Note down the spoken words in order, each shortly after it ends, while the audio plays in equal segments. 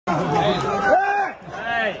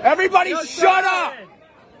Hey. Everybody shut up!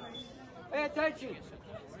 Pay attention.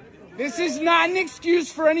 This is not an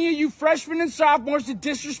excuse for any of you freshmen and sophomores to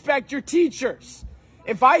disrespect your teachers.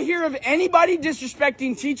 If I hear of anybody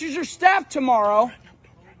disrespecting teachers or staff tomorrow,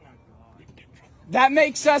 that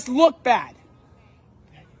makes us look bad.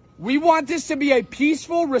 We want this to be a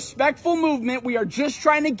peaceful, respectful movement. We are just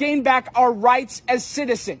trying to gain back our rights as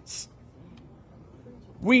citizens.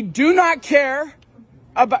 We do not care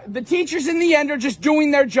about the teachers. In the end, are just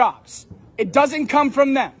doing their jobs. It doesn't come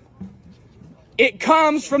from them. It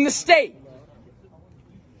comes from the state.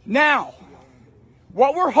 Now,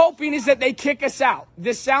 what we're hoping is that they kick us out.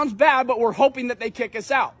 This sounds bad, but we're hoping that they kick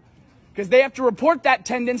us out because they have to report that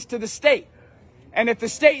attendance to the state. And if the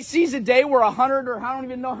state sees a day where 100 or I don't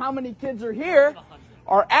even know how many kids are here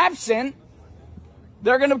are absent,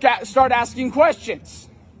 they're going to start asking questions.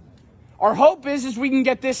 Our hope is we can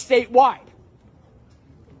get this statewide.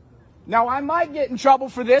 Now, I might get in trouble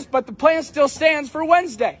for this, but the plan still stands for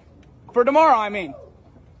Wednesday. For tomorrow, I mean.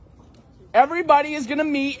 Everybody is going to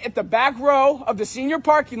meet at the back row of the senior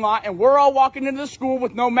parking lot, and we're all walking into the school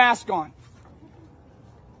with no mask on.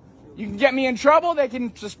 You can get me in trouble. They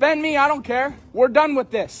can suspend me. I don't care. We're done with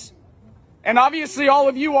this. And obviously all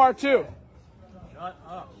of you are too. Shut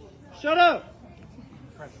up. Shut up.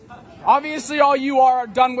 Obviously all you are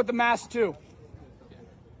done with the mask too.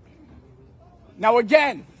 Now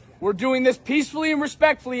again, we're doing this peacefully and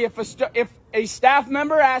respectfully. If a staff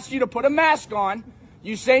member asks you to put a mask on,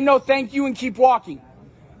 you say no thank you and keep walking.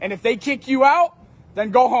 And if they kick you out,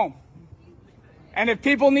 then go home. And if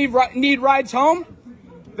people need rides home,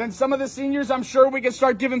 then some of the seniors, I'm sure we can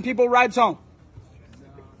start giving people rides home.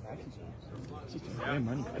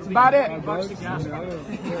 That's about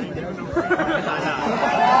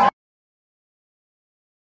it.